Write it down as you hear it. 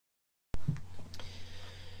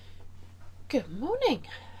Good morning.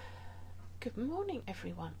 Good morning,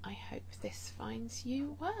 everyone. I hope this finds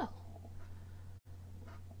you well.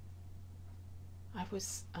 I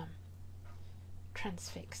was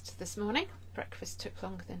transfixed this morning. Breakfast took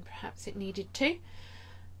longer than perhaps it needed to.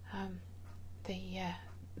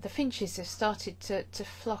 The finches have started to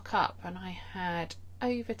flock up, and I had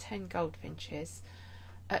over 10 goldfinches,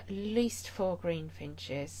 at least 4 green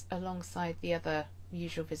finches, alongside the other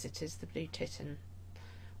usual visitors, the blue tits and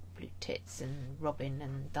robin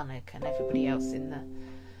and dunnock and everybody else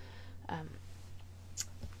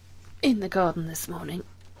in the garden this morning,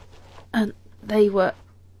 and they were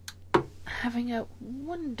having a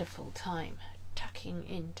wonderful time tucking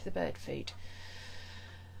into the bird food.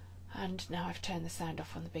 And now I've turned the sound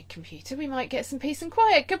off on the big computer, we might get some peace and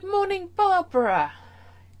quiet. Good morning, Barbara.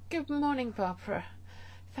 Good morning, Barbara.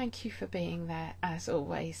 Thank you for being there, as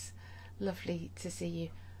always. Lovely to see you.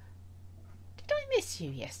 Did I miss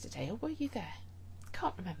you yesterday, or were you there?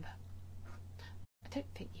 Can't remember. I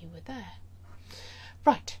don't think you were there.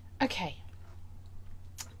 Right, okay.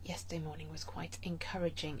 Yesterday morning was quite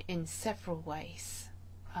encouraging in several ways.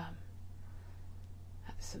 At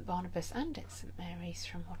St Barnabas and at St Mary's,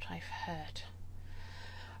 from what I've heard.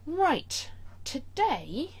 Right,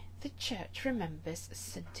 today the church remembers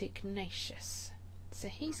St Ignatius. So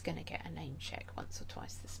he's going to get a name check once or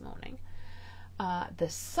twice this morning. The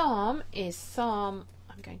psalm is Psalm,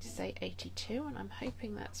 I'm going to say 82, and I'm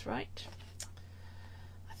hoping that's right.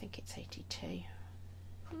 I think it's 82.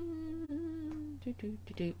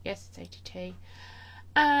 Yes, it's 82.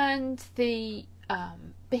 And the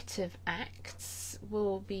bit of Acts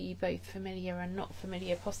will be both familiar and not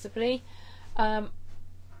familiar, possibly. Acts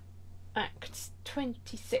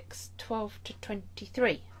 26:12 to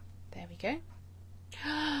 23. There we go.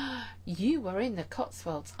 You were in the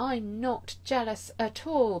Cotswolds. I'm not jealous at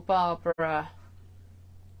all, Barbara.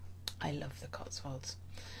 I love the Cotswolds.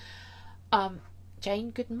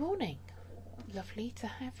 Jane, good morning. Lovely to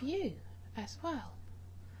have you as well.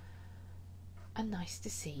 And nice to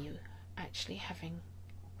see you actually having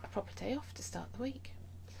a proper day off to start the week.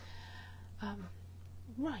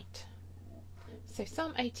 Right. So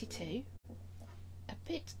Psalm 82, a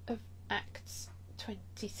bit of Acts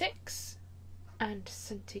 26, and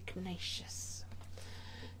St Ignatius.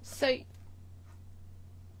 So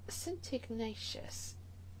St Ignatius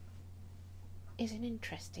is an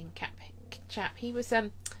interesting chap. He was a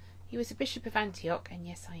bishop of Antioch, and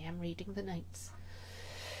yes, I am reading the notes.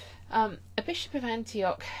 A bishop of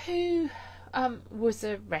Antioch who was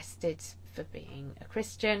arrested for being a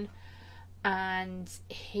Christian, and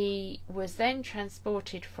he was then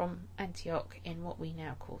transported from Antioch in what we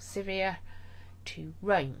now call Syria to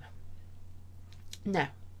Rome. Now,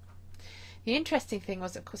 the interesting thing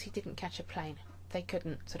was, of course, he didn't catch a plane. They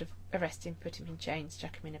couldn't sort of arrest him, put him in chains,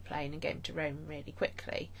 chuck him in a plane and get him to Rome really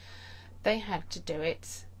quickly. They had to do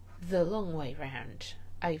it the long way round,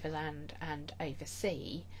 overland and over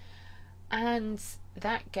sea, and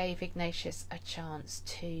that gave Ignatius a chance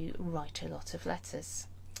to write a lot of letters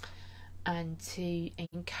and to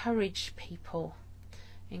encourage people,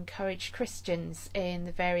 encourage Christians in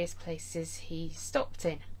the various places he stopped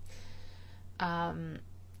in,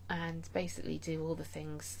 and basically do all the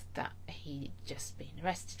things that he'd just been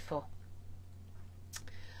arrested for.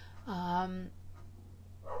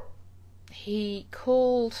 He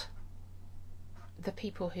called the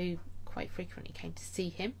people who quite frequently came to see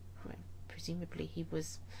him, when presumably he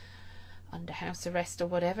was under house arrest or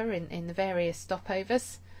whatever in the various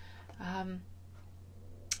stopovers,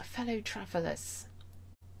 fellow travellers.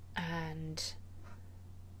 And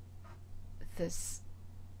there's,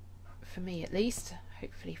 for me at least,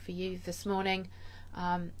 hopefully for you this morning,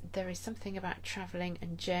 there is something about travelling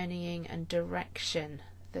and journeying and direction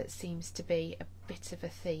that seems to be a bit of a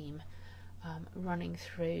theme running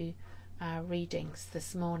through our readings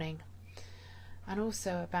this morning, and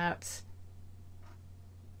also about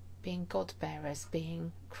being God bearers,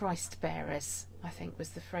 being Christ bearers, I think was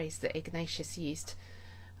the phrase that Ignatius used,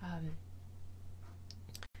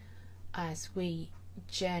 as we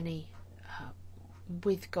journey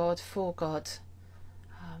with God, for God,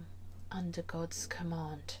 under God's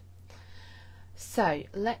command. So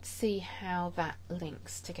let's see how that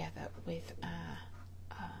links together with our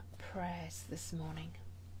prayers this morning.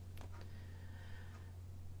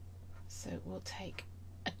 So we'll take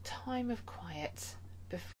a time of quiet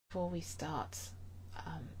before we start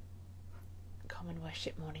Common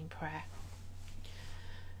Worship Morning Prayer.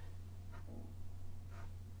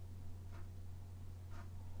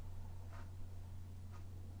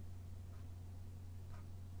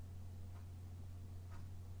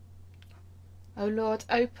 O Lord,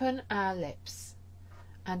 open our lips,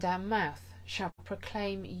 and our mouth shall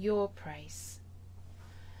proclaim your praise.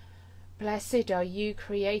 Blessed are you,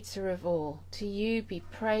 Creator of all. To you be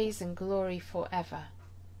praise and glory forever.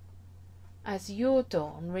 As your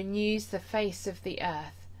dawn renews the face of the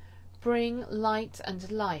earth, bring light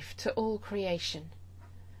and life to all creation.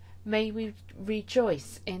 May we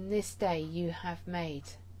rejoice in this day you have made.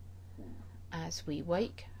 As we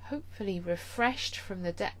wake, hopefully refreshed from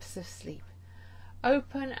the depths of sleep,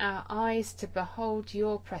 open our eyes to behold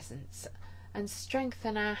your presence, and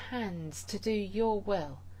strengthen our hands to do your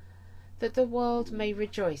will, that the world may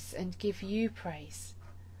rejoice and give you praise.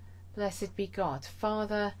 Blessed be God,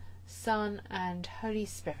 Father, Son, and Holy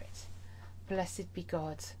Spirit. Blessed be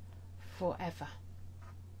God forever.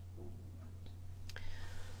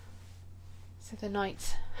 So the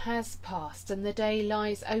night has passed and the day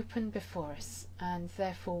lies open before us, and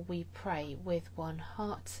therefore we pray with one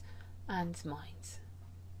heart and mind.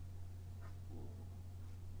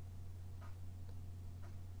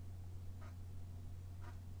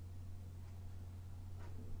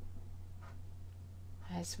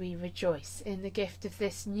 As we rejoice in the gift of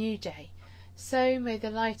this new day, so may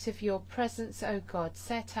the light of your presence, O God,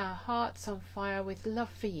 set our hearts on fire with love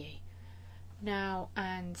for you, now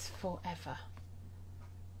and forever.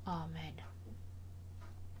 Amen.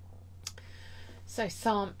 So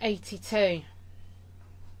Psalm 82.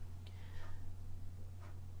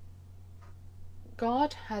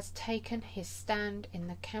 God has taken his stand in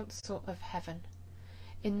the council of heaven.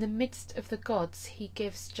 In the midst of the gods he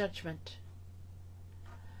gives judgment.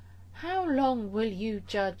 How long will you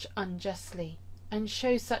judge unjustly and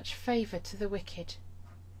show such favour to the wicked?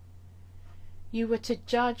 You were to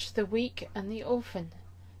judge the weak and the orphan,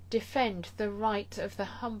 defend the right of the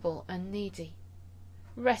humble and needy,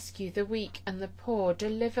 rescue the weak and the poor,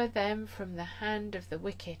 deliver them from the hand of the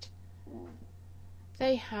wicked.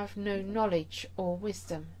 They have no knowledge or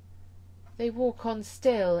wisdom. They walk on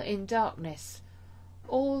still in darkness.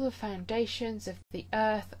 All the foundations of the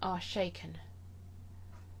earth are shaken.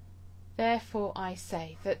 Therefore I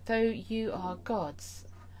say that though you are gods,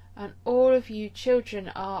 and all of you children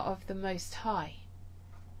are of the Most High,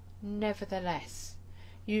 nevertheless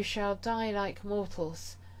you shall die like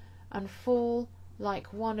mortals, and fall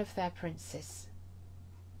like one of their princes.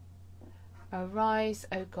 Arise,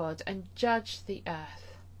 O God, and judge the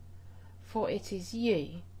earth, for it is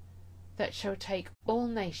you that shall take all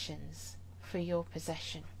nations for your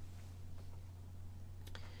possession.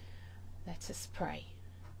 Let us pray.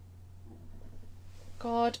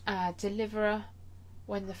 God, our deliverer,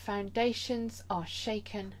 when the foundations are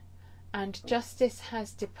shaken and justice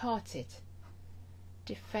has departed,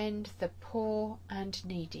 defend the poor and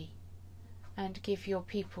needy, and give your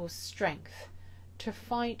people strength to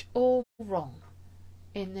fight all wrong,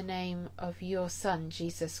 in the name of your Son,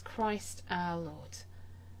 Jesus Christ our Lord.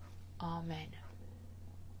 Amen.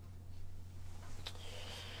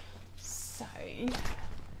 So,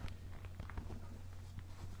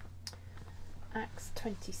 Acts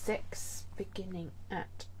 26, beginning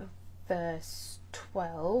at verse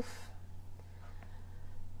 12.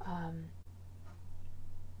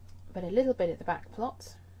 But a little bit at the back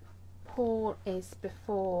plot. Paul is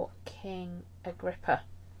before King Agrippa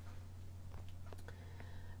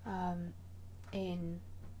in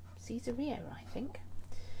Caesarea, I think.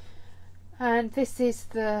 And this is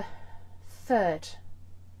the third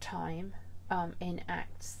time in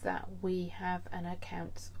Acts that we have an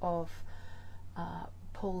account of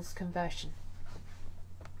Paul's conversion.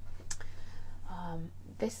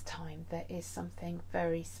 This time there is something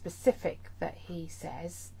very specific that he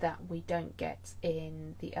says that we don't get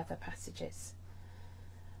in the other passages.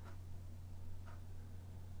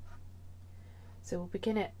 So we'll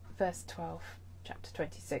begin at verse 12, chapter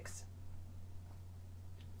 26.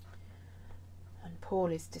 And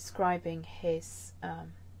Paul is describing his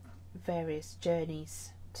various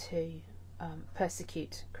journeys to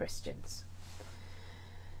persecute Christians.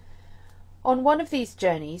 On one of these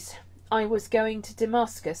journeys, I was going to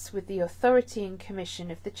Damascus with the authority and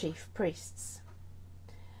commission of the chief priests.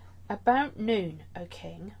 About noon, O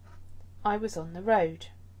king, I was on the road.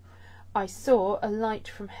 I saw a light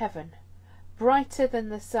from heaven, brighter than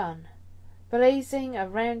the sun, blazing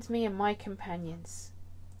around me and my companions.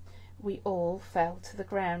 We all fell to the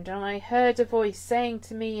ground, and I heard a voice saying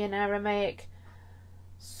to me in Aramaic,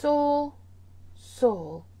 Saul,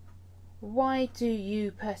 Saul, why do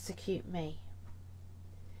you persecute me?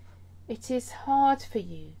 It is hard for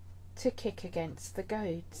you to kick against the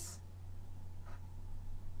goads.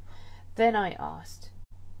 Then I asked,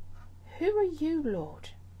 Who are you, Lord?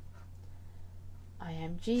 I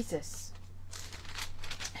am Jesus,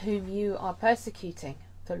 whom you are persecuting,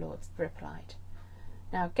 the Lord replied.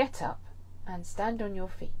 Now get up and stand on your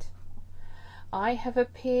feet. I have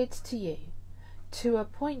appeared to you to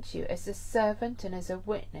appoint you as a servant and as a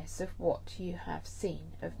witness of what you have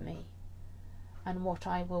seen of me, and what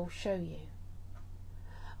I will show you.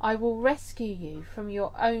 I will rescue you from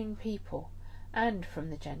your own people and from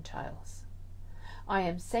the Gentiles. I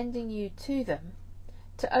am sending you to them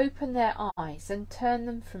to open their eyes and turn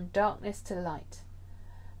them from darkness to light,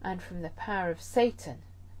 and from the power of Satan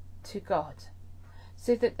to God,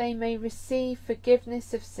 so that they may receive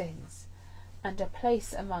forgiveness of sins and a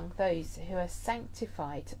place among those who are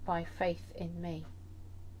sanctified by faith in me.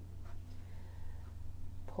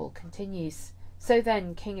 Paul continues, So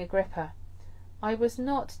then, King Agrippa, I was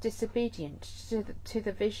not disobedient to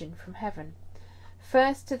the vision from heaven,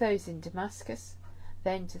 first to those in Damascus,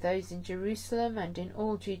 then to those in Jerusalem and in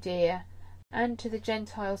all Judea, and to the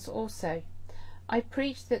Gentiles also. I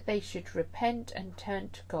preached that they should repent and turn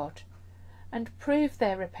to God, and prove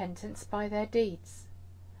their repentance by their deeds.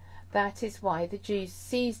 That is why the Jews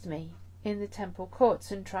seized me in the temple courts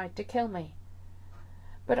and tried to kill me.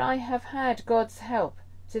 But I have had God's help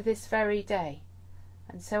to this very day,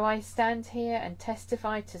 and so I stand here and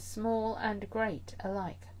testify to small and great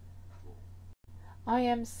alike. I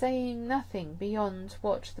am saying nothing beyond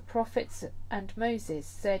what the prophets and Moses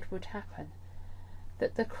said would happen,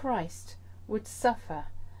 that the Christ would suffer,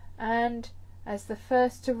 and, as the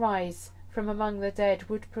first to rise from among the dead,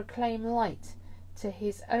 would proclaim light to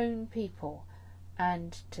his own people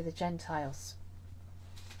and to the Gentiles.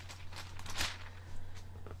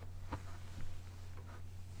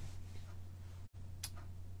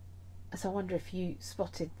 So I wonder if you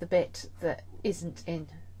spotted the bit that isn't in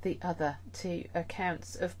the other two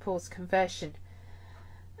accounts of Paul's conversion,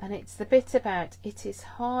 and it's the bit about it is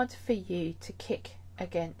hard for you to kick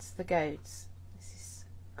against the goads. This is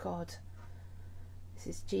God. This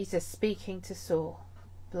is Jesus speaking to Saul,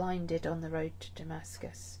 blinded on the road to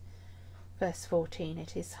Damascus. Verse 14,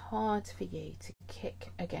 it is hard for you to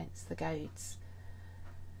kick against the goads.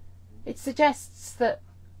 It suggests that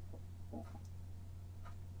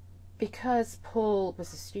because Paul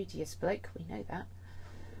was a studious bloke, we know that,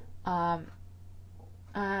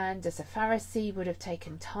 and as a Pharisee would have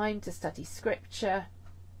taken time to study scripture,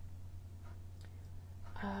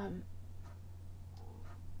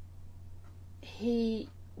 he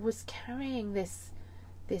was carrying this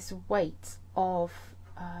weight of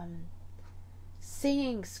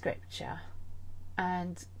seeing scripture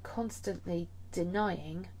and constantly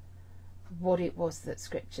denying what it was that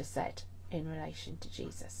scripture said in relation to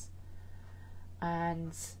Jesus.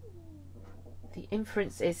 And the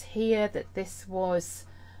inference is here that this was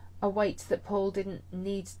a weight that Paul didn't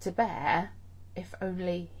need to bear if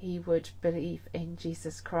only he would believe in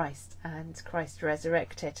Jesus Christ and Christ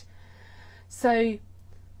resurrected. So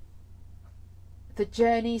the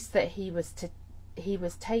journeys that he was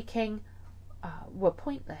taking were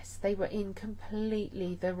pointless. They were in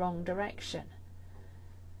completely the wrong direction.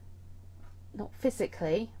 Not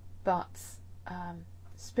physically, but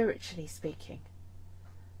spiritually speaking.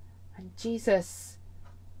 And Jesus,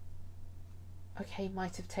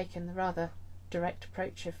 might have taken the rather direct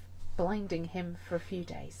approach of blinding him for a few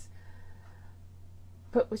days,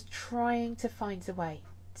 but was trying to find a way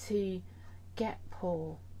to get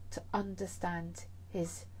Paul to understand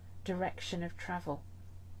his direction of travel,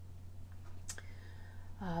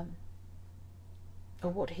 or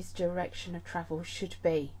what his direction of travel should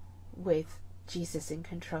be with Jesus in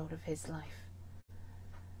control of his life.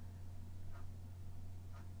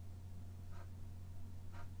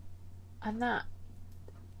 And that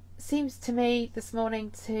seems to me this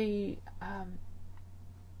morning to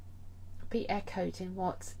be echoed in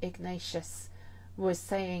what Ignatius was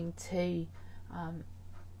saying to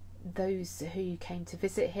those who came to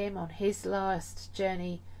visit him on his last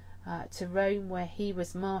journey to Rome, where he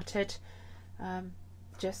was martyred,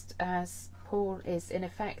 just as Paul is in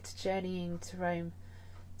effect journeying to Rome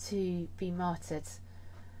to be martyred,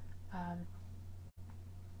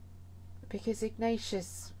 because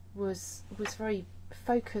Ignatius was very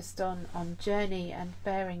focused on journey and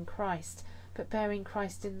bearing Christ, but bearing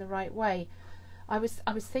Christ in the right way. I was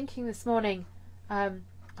thinking this morning, I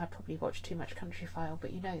probably watched too much Country File,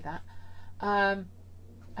 but you know that,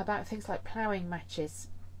 about things like ploughing matches,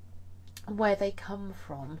 where they come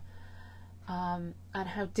from, and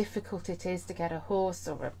how difficult it is to get a horse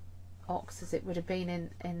or a ox, as it would have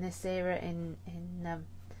been in this era in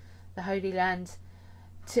the Holy Land,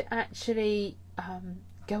 to actually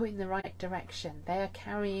go in the right direction. They are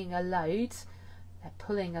carrying a load, they're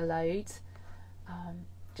pulling a load,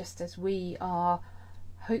 just as we are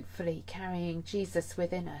hopefully carrying Jesus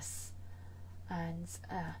within us, and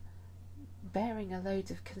bearing a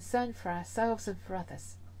load of concern for ourselves and for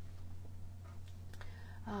others.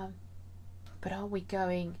 But are we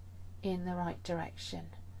going in the right direction?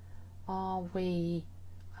 Are we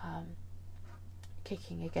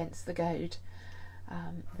kicking against the goad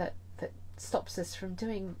that stops us from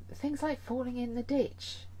doing things like falling in the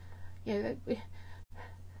ditch?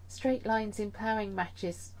 Straight lines in ploughing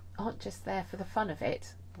matches aren't just there for the fun of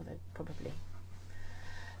it, although probably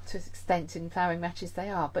to an extent in ploughing matches they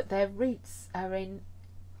are, but their roots are in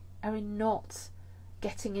not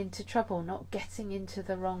getting into trouble, not getting into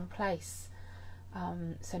the wrong place.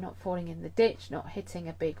 So not falling in the ditch, not hitting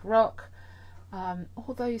a big rock,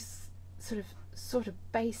 all those sort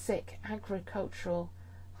of basic agricultural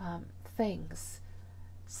things.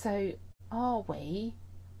 So are we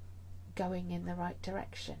going in the right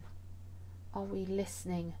direction? Are we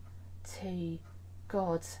listening to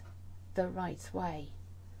God the right way?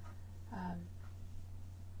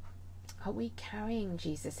 Are we carrying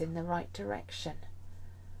Jesus in the right direction?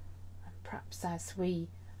 And perhaps as we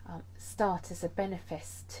start as a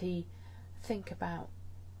benefice to think about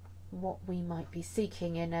what we might be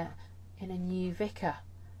seeking in a new vicar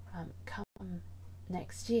come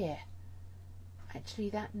next year, actually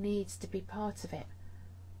that needs to be part of it.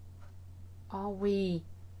 Are we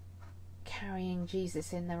carrying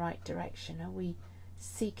Jesus in the right direction? Are we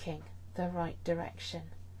seeking the right direction?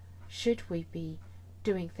 Should we be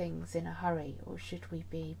doing things in a hurry, or should we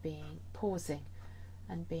be pausing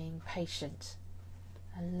and being patient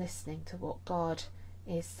and listening to what God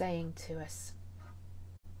is saying to us,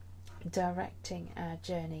 directing our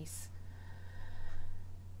journeys?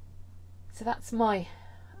 So that's my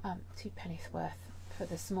 2 pennies worth for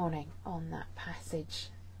this morning on that passage.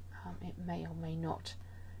 It may or may not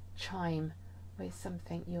chime with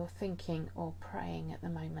something you're thinking or praying at the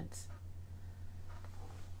moment.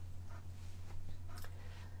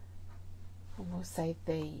 And we'll say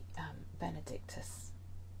the Benedictus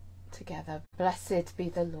together. Blessed be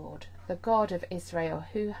the Lord, the God of Israel,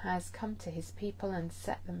 who has come to his people and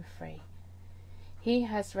set them free. He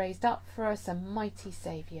has raised up for us a mighty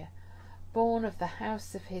Saviour, born of the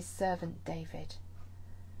house of his servant David.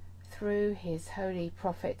 Through his holy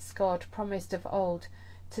prophets, God promised of old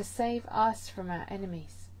to save us from our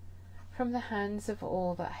enemies, from the hands of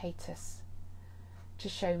all that hate us, to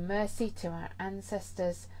show mercy to our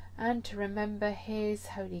ancestors, and to remember his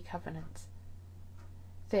holy covenant.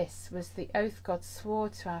 This was the oath God swore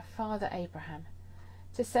to our father Abraham,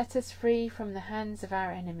 to set us free from the hands of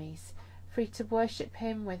our enemies, free to worship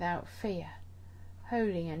him without fear,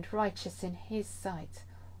 holy and righteous in his sight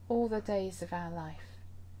all the days of our life.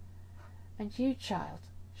 And you, child,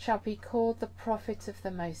 shall be called the prophet of the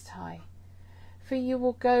Most High, for you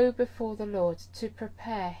will go before the Lord to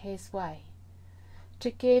prepare his way, to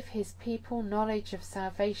give his people knowledge of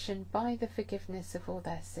salvation by the forgiveness of all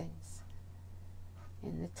their sins.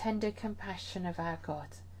 In the tender compassion of our God,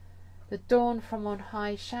 the dawn from on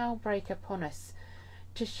high shall break upon us,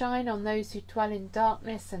 to shine on those who dwell in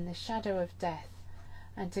darkness and the shadow of death,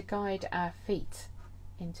 and to guide our feet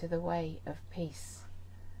into the way of peace.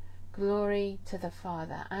 Glory to the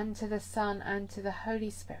Father, and to the Son, and to the Holy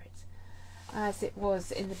Spirit, as it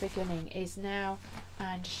was in the beginning, is now,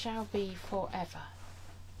 and shall be forever.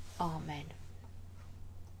 Amen.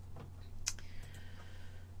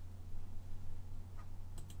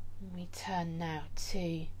 We turn now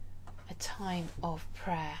to a time of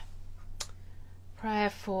prayer. Prayer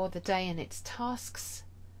for the day and its tasks,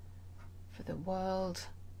 for the world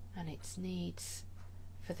and its needs,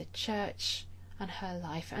 for the church and her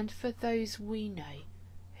life, and for those we know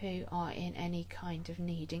who are in any kind of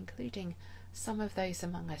need, including some of those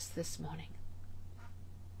among us this morning.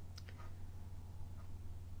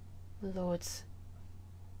 Lord,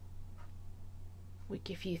 we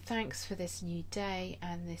give you thanks for this new day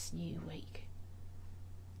and this new week.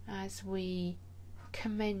 As we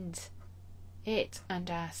commend it and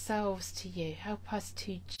ourselves to you, help us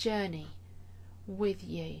to journey with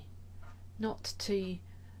you, not to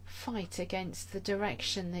fight against the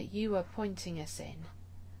direction that you are pointing us in,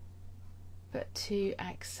 but to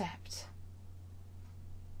accept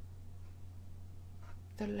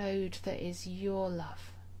the load that is your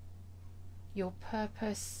love, your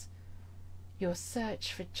purpose, your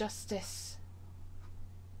search for justice,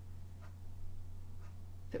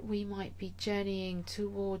 that we might be journeying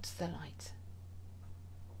towards the light.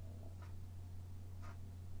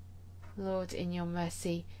 Lord, in your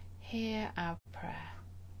mercy, hear our prayer.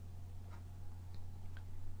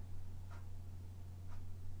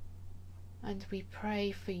 And we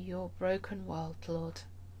pray for your broken world, Lord.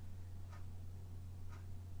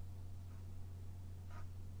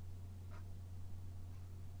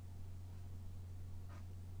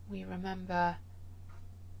 We remember,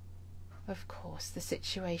 of course, the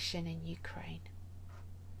situation in Ukraine.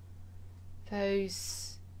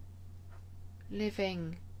 Those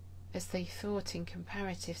living as they thought in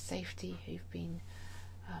comparative safety who've been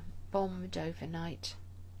bombed overnight.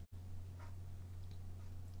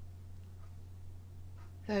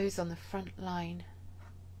 Those on the front line,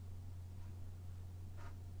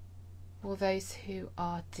 or those who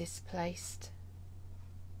are displaced,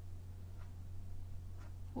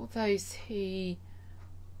 or those who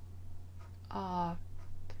are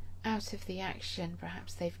out of the action.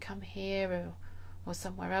 Perhaps they've come here or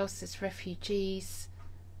somewhere else as refugees.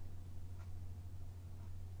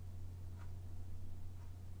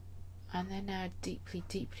 And they're now deeply,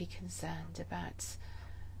 deeply concerned about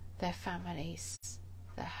their families,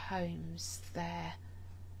 their homes, their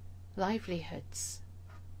livelihoods.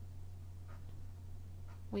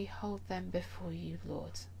 We hold them before you,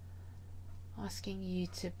 Lord, asking you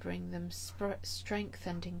to bring them strength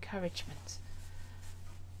and encouragement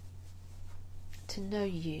to know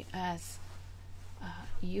you as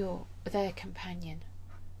their companion.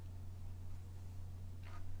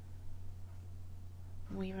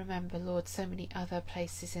 We remember, Lord, so many other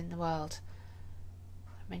places in the world.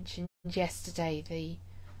 I mentioned yesterday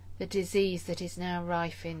the disease that is now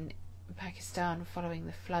rife in Pakistan following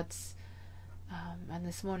the floods, and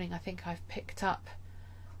this morning I think I've picked up,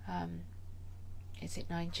 is it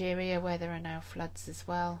Nigeria, where there are now floods as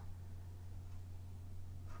well.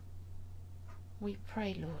 We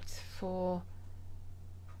pray, Lord, for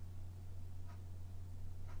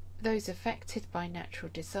those affected by natural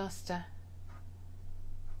disaster,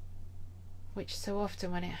 which so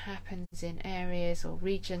often when it happens in areas or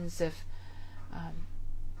regions of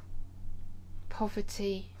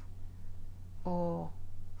poverty or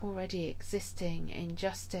already existing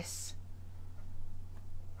injustice,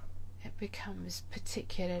 it becomes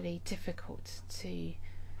particularly difficult to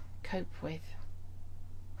cope with.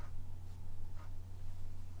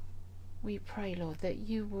 We pray, Lord, that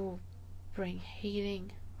you will bring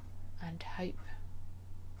healing and hope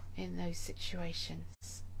in those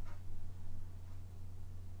situations,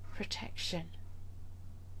 protection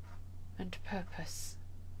and purpose,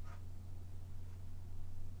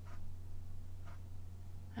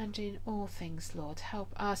 and in all things, Lord,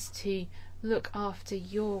 help us to look after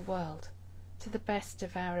your world to the best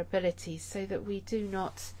of our abilities, so that we do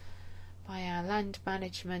not, by our land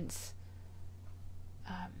management,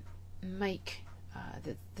 make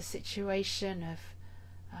the situation of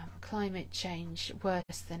climate change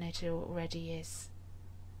worse than it already is.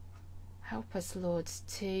 Help us, Lord,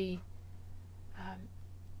 to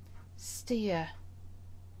steer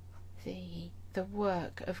the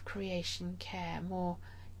work of creation care more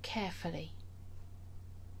carefully,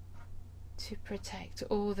 to protect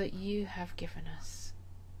all that you have given us.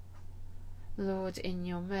 Lord, in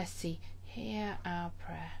your mercy, hear our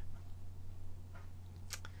prayer.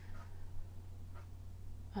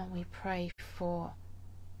 And we pray for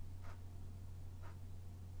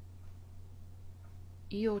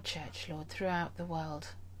your church, Lord, throughout the world,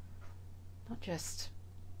 not just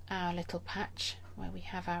our little patch where we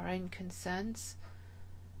have our own concerns,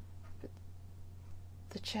 but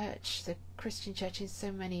the church, the Christian church in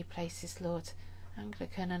so many places, Lord,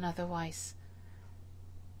 Anglican and otherwise,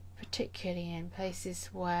 particularly in places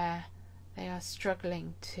where they are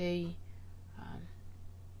struggling to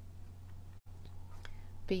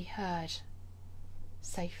be heard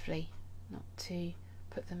safely, not to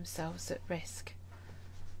put themselves at risk.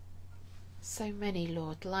 So many,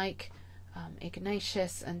 Lord, like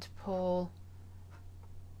Ignatius and Paul,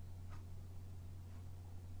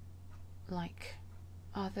 like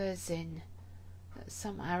others in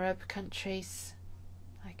some Arab countries,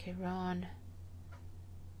 like Iran,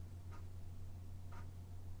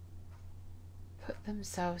 put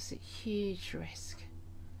themselves at huge risk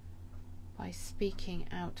by speaking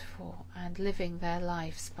out for and living their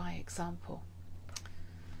lives by example.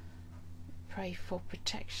 Pray for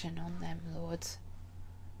protection on them, Lord,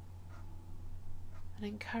 and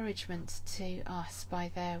encouragement to us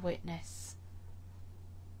by their witness.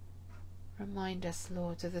 Remind us,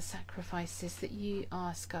 Lord, of the sacrifices that you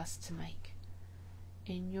ask us to make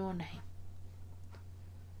in your name.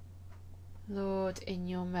 Lord, in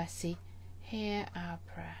your mercy, hear our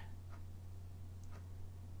prayer.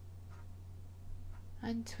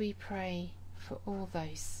 And we pray for all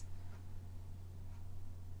those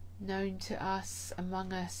known to us,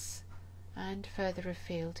 among us, and further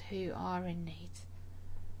afield who are in need.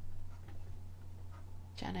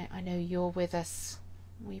 Janet, I know you're with us.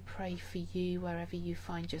 We pray for you wherever you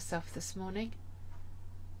find yourself this morning.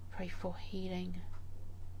 Pray for healing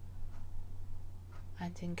and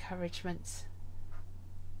and encouragement.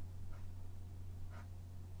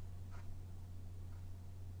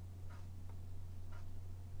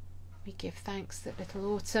 We give thanks that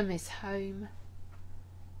little Autumn is home.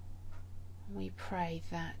 We pray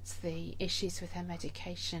that the issues with her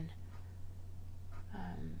medication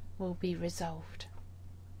will be resolved.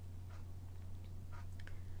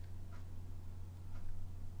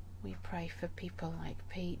 We pray for people like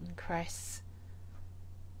Pete and Chris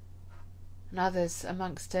and others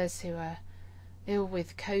amongst us who are ill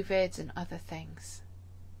with COVID and other things.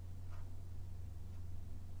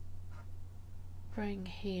 Bring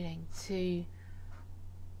healing to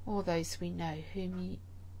all those we know whom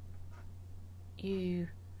you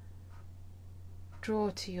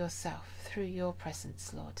draw to yourself through your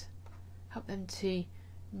presence, Lord. Help them to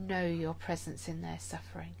know your presence in their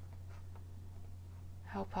suffering.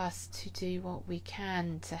 Help us to do what we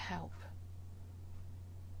can to help.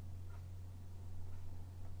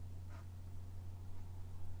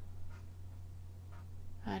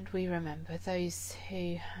 And we remember those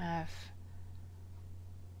who have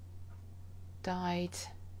died,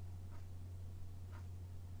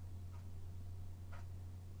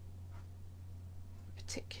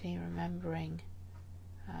 particularly remembering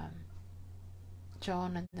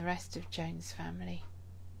John and the rest of Joan's family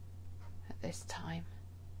at this time.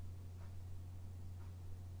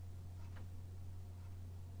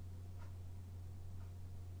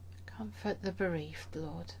 Comfort the bereaved,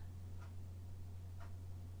 Lord.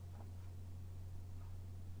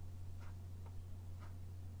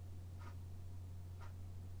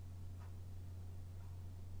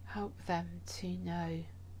 Help them to know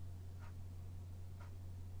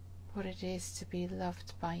what it is to be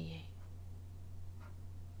loved by you.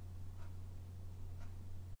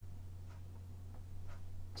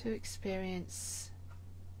 To experience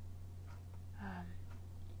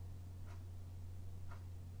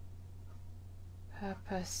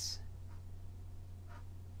purpose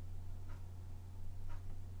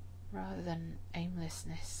rather than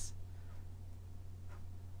aimlessness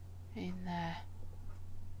in their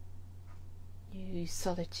new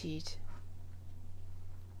solitude.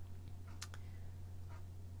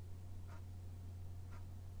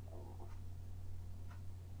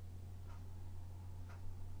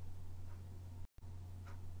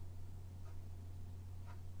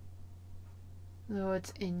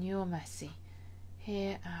 Lord, in your mercy,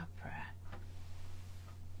 hear our prayer.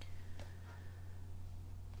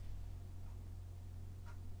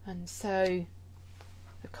 And so,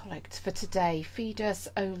 the collect for today. Feed us,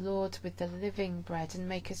 O Lord, with the living bread, and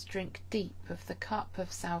make us drink deep of the cup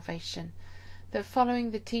of salvation, that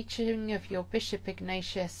following the teaching of your Bishop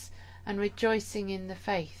Ignatius, and rejoicing in the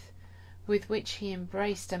faith with which he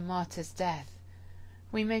embraced a martyr's death,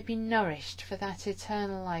 we may be nourished for that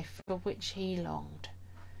eternal life for which he longed.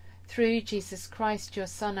 Through Jesus Christ, your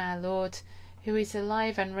Son, our Lord, who is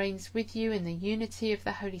alive and reigns with you in the unity of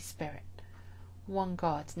the Holy Spirit, one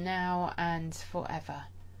God, now and forever.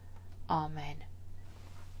 Amen.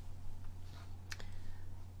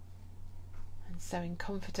 And so in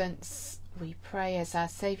confidence we pray as our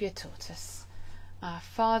Saviour taught us. Our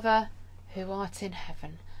Father, who art in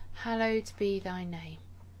heaven, hallowed be thy name.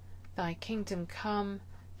 Thy kingdom come,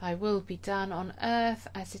 thy will be done on earth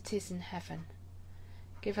as it is in heaven.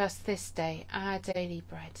 Give us this day our daily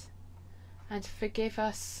bread, and forgive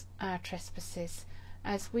us our trespasses,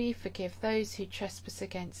 as we forgive those who trespass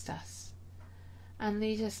against us. And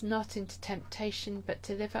lead us not into temptation, but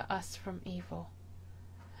deliver us from evil.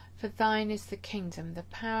 For thine is the kingdom, the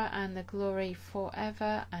power, and the glory, for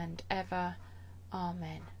ever and ever.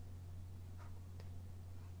 Amen.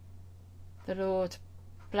 The Lord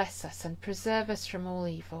bless us and preserve us from all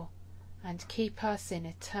evil, and keep us in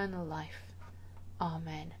eternal life.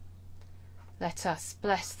 Amen. Let us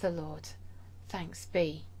bless the Lord. Thanks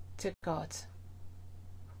be to God.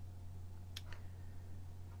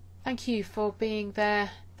 Thank you for being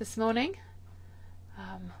there this morning.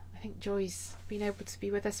 I think Joy's been able to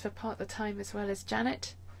be with us for part of the time, as well as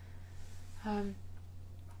Janet. And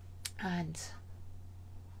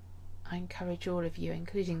I encourage all of you,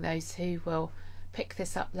 including those who will pick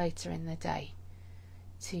this up later in the day,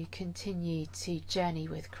 to continue to journey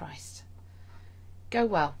with Christ. Go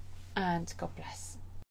well, and God bless.